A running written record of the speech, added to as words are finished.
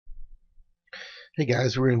Hey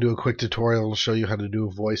guys, we're going to do a quick tutorial to show you how to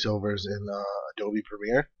do voiceovers in Adobe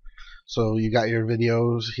Premiere. So you got your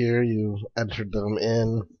videos here, you entered them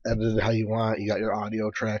in, edited how you want, you got your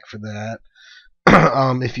audio track for that.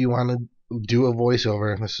 If you want to do a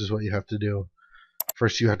voiceover, this is what you have to do.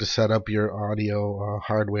 First you have to set up your audio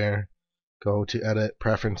hardware. Go to Edit,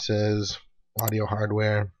 Preferences, Audio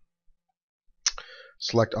Hardware,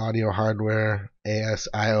 select Audio Hardware,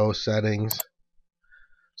 ASIO Settings,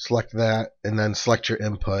 select that, and then select your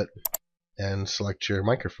input and select your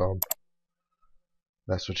microphone.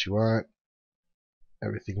 That's what you want.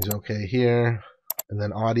 Everything's okay here. And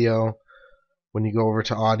then audio. When you go over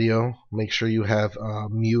to audio, make sure you have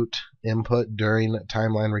mute input during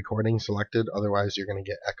timeline recording selected. Otherwise, you're going to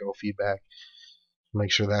get echo feedback.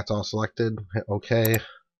 Make sure that's all selected. Hit OK.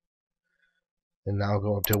 And now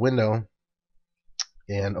go up to Window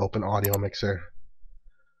and open Audio Mixer.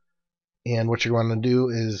 And what you're going to do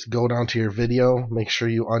is go down to your video. Make sure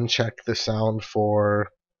you uncheck the sound for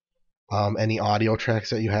any audio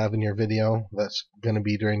tracks that you have in your video that's going to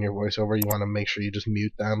be during your voiceover. You want to make sure you just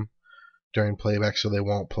mute them during playback so they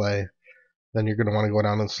won't play. Then you're going to want to go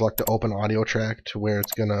down and select the open audio track to where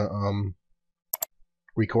it's going to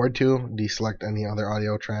record to. Deselect any other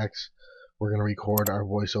audio tracks. We're going to record our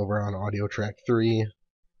voiceover on audio track 3.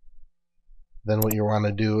 Then what you want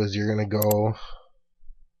to do is you're going to go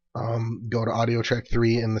to audio track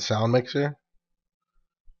 3 in the sound mixer.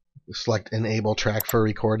 Select enable track for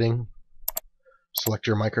recording. Select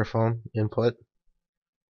your microphone input.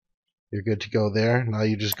 You're good to go there. Now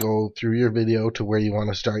you just go through your video to where you want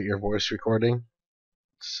to start your voice recording.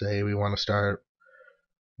 Say we want to start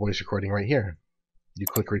voice recording right here. You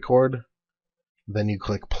click record, then you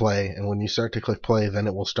click play, and when you start to click play, then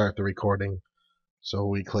it will start the recording. So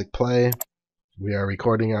we click play. We are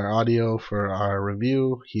recording our audio for our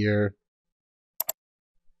review here.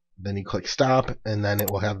 Then you click stop, and then it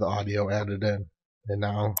will have the audio added in. And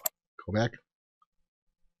now go back.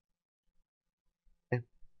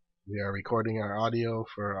 We are recording our audio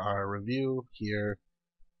for our review here,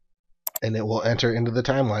 and it will enter into the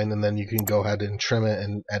timeline, and then you can go ahead and trim it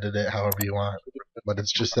and edit it however you want. But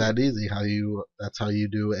it's just that easy. That's how you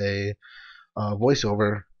do a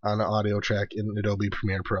voiceover on an audio track in Adobe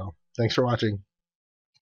Premiere Pro. Thanks for watching.